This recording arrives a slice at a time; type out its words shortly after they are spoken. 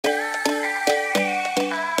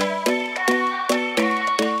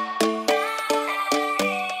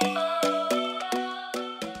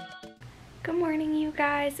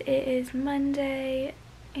is Monday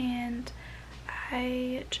and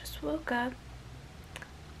I just woke up.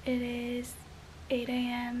 It is 8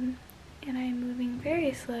 a.m. and I'm moving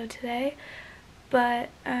very slow today, but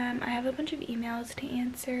I have a bunch of emails to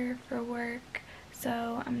answer for work,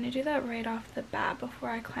 so I'm gonna do that right off the bat before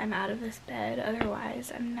I climb out of this bed.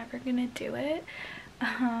 Otherwise I'm never gonna do it.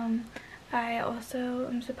 I also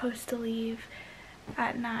am supposed to leave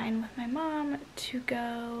at 9 with my mom to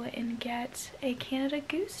go and get a Canada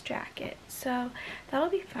Goose jacket, so that'll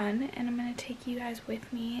be fun, and I'm gonna take you guys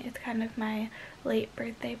with me. It's kind of my late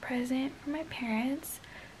birthday present for my parents,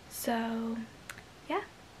 so yeah.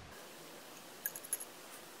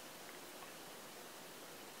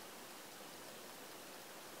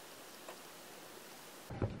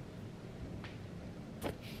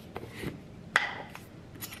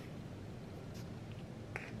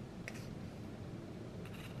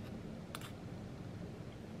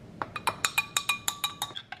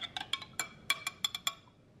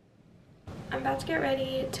 I'm about to get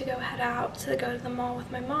ready to go head out to go to the mall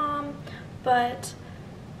with my mom, but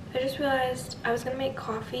I just realized I was gonna make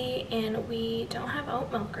coffee and we don't have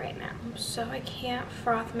oat milk right now, so I can't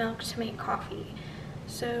froth milk to make coffee.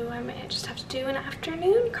 So I might just have to do an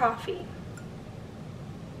afternoon coffee.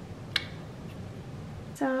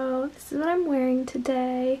 So this is what I'm wearing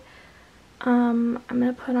today. I'm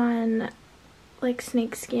gonna put on like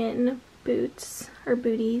snakeskin boots or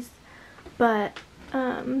booties, but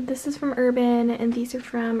this is from Urban and these are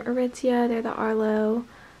from Aritzia. They're the Arlo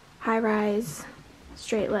high-rise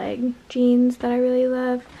straight leg jeans that I really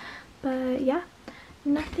love. But yeah,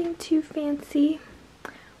 nothing too fancy.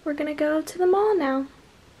 We're gonna go to the mall now.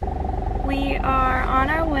 We are on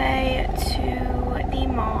our way to the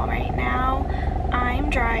mall right now. I'm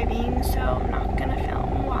driving, so I'm not gonna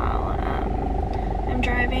film while I'm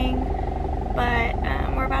driving, but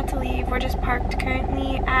we're about to leave. We're just parked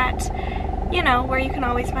currently at, you know, where you can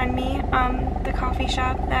always find me, the coffee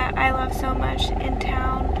shop that I love so much in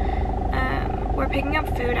town. We're picking up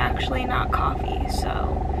food actually, not coffee, so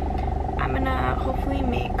I'm gonna hopefully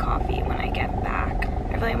make coffee when I get back.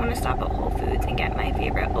 I really want to stop at Whole Foods and get my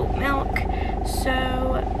favorite oat milk, so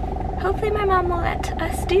hopefully my mom will let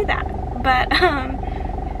us do that. But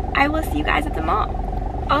I will see you guys at the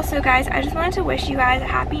mall. Also guys, I just wanted to wish you guys a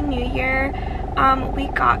happy new year. We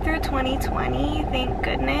got through 2020, thank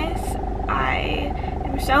goodness. I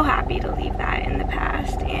am so happy to leave that in the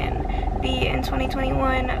past and be in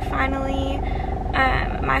 2021 finally.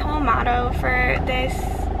 My whole motto for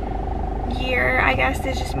this year, I guess,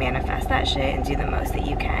 is just manifest that shit and do the most that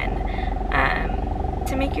you can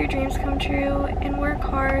to make your dreams come true and work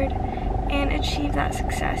hard and achieve that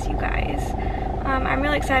success, you guys. I'm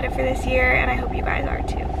really excited for this year and I hope you guys are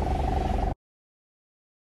too.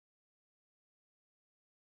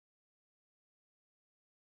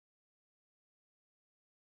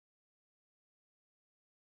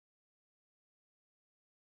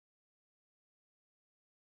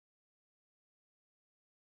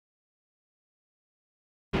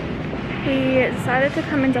 We decided to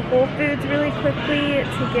come into Whole Foods really quickly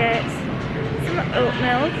to get some oat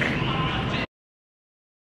milk.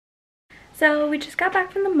 So we just got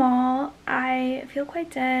back from the mall. I feel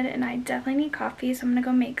quite dead and I definitely need coffee, so I'm gonna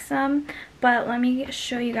go make some. But let me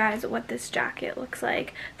show you guys what this jacket looks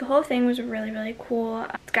like. The whole thing was really cool.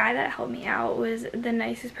 The guy that helped me out was the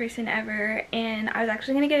nicest person ever, and I was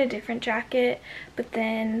actually gonna get a different jacket, but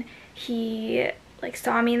then he like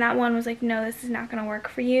saw me in that one, was like, no, this is not gonna work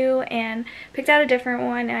for you, and picked out a different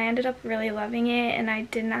one, and I ended up really loving it. And I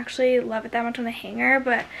didn't actually love it that much on the hanger,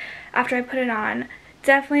 but after I put it on,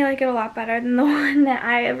 definitely like it a lot better than the one that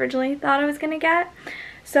I originally thought I was gonna get.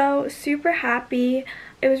 So super happy.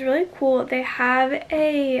 It was really cool. They have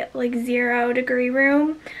a like 0-degree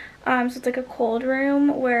room, so it's like a cold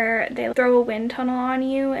room where they throw a wind tunnel on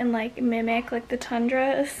you and like mimic like the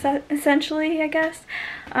tundra essentially, I guess.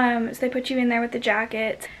 So they put you in there with the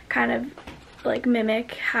jacket, kind of like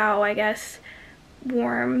mimic how, I guess,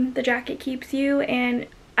 warm the jacket keeps you, and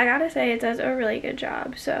I gotta say it does a really good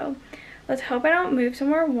job. So let's hope I don't move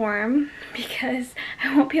somewhere warm, because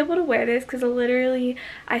I won't be able to wear this, because literally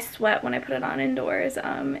I sweat when I put it on indoors.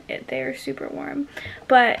 They're super warm.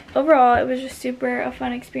 But overall, it was just super a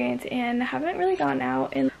fun experience, and I haven't really gone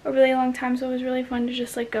out in a really long time, so it was really fun to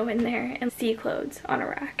just like go in there and see clothes on a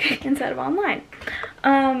rack instead of online.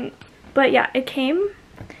 But yeah, it came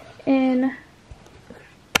in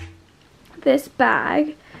this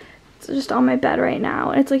bag. It's just on my bed right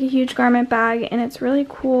now, and it's like a huge garment bag, and it's really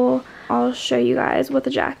cool. I'll show you guys what the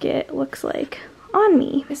jacket looks like on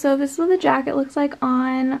me. So this is what the jacket looks like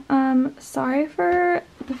on. Sorry for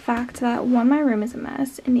the fact that one, my room is a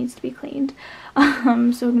mess. It needs to be cleaned.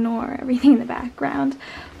 So ignore everything in the background.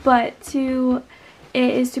 But two,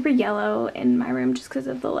 it is super yellow in my room just because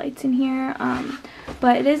of the lights in here.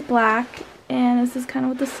 But it is black, and this is kind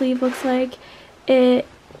of what the sleeve looks like. It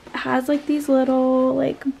has like these little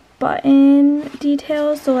like button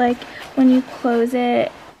details, so like when you close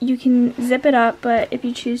it you can zip it up, but if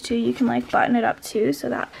you choose to you can like button it up too, so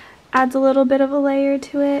that adds a little bit of a layer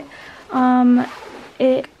to it.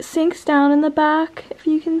 It sinks down in the back, if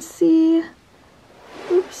you can see.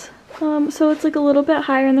 Oops. So it's like a little bit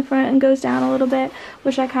higher in the front and goes down a little bit,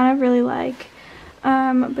 which I kind of really like.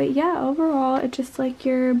 But yeah, overall it's just like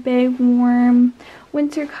your big warm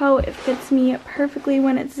winter coat. It fits me perfectly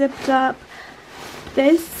when it's zipped up.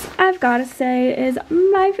 This, I've got to say, is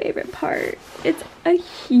my favorite part. It's a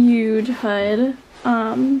huge hood.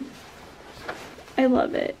 I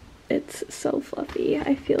love it. It's so fluffy.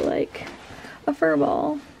 I feel like a fur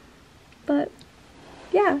ball. But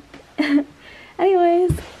yeah.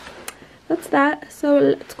 Anyways, that's that. So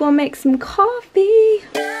let's go make some coffee.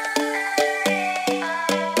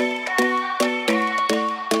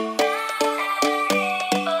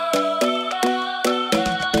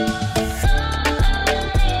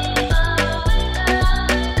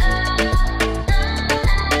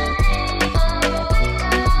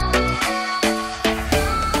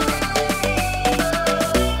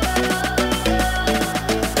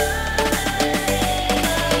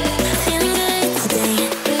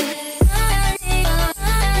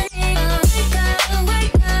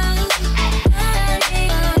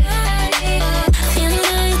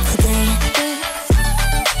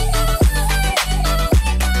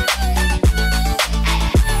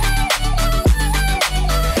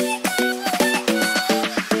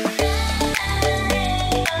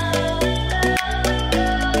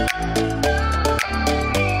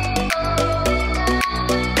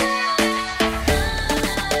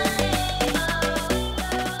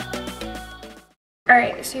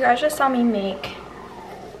 Alright, so you guys just saw me make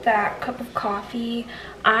that cup of coffee.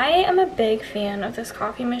 I am a big fan of this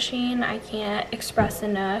coffee machine. I can't express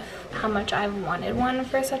enough how much I've wanted one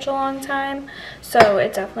for such a long time. So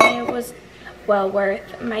it definitely was well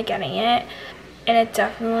worth my getting it. And it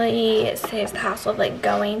definitely saves the hassle of like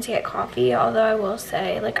going to get coffee. Although I will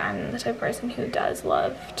say, like, I'm the type of person who does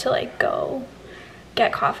love to like go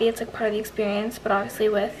get coffee. It's like part of the experience. But obviously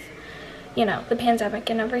with, you know, the pandemic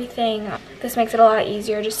and everything, this makes it a lot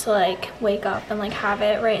easier just to like wake up and like have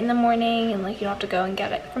it right in the morning, and like you don't have to go and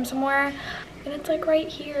get it from somewhere, and it's like right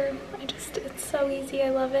here. It's so easy.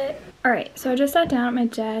 I love it. All right, so I just sat down at my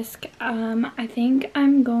desk. I think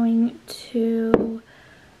I'm going to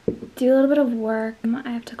do a little bit of work.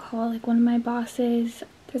 I have to call like one of my bosses.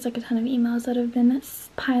 There's like a ton of emails that have been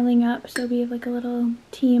piling up, so we have like a little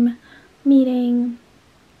team meeting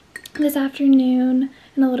this afternoon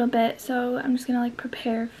in a little bit, so I'm just gonna like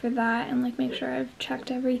prepare for that and like make sure I've checked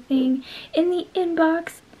everything in the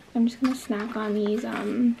inbox. I'm just gonna snack on these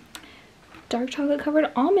dark chocolate covered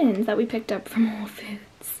almonds that we picked up from Whole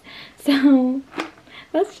Foods. So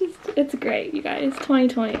that's just, it's great, you guys.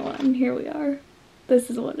 2021, here we are. This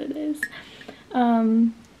is what it is.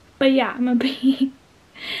 But yeah, I'm gonna be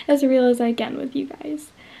as real as I can with you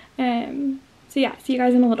guys. So yeah, see you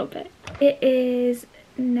guys in a little bit. It is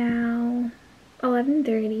now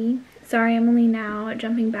 11:30. Sorry, I'm only now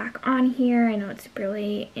jumping back on here. I know it's super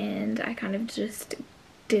late and I kind of just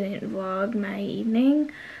didn't vlog my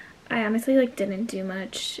evening. I honestly like didn't do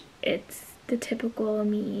much. It's the typical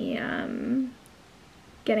me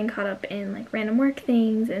getting caught up in like random work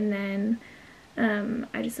things, and then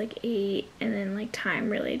I just like ate, and then like time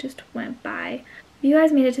really just went by. If you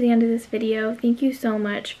guys made it to the end of this video, thank you so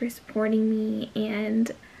much for supporting me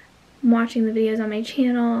and watching the videos on my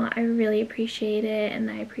channel. I really appreciate it, and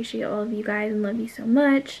I appreciate all of you guys and love you so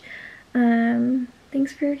much.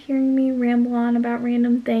 Thanks for hearing me ramble on about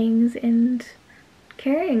random things and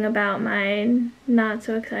caring about my not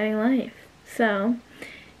so exciting life. So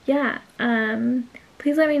yeah,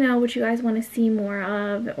 please let me know what you guys want to see more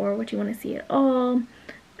of, or what you want to see at all.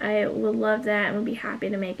 I would love that and would be happy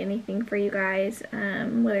to make anything for you guys,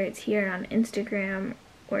 whether it's here on Instagram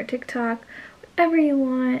or TikTok, whatever you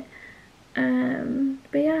want.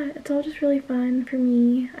 But yeah, it's all just really fun for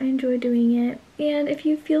me. I enjoy doing it. And if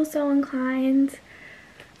you feel so inclined,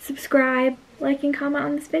 subscribe, like, and comment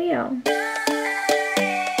on this video.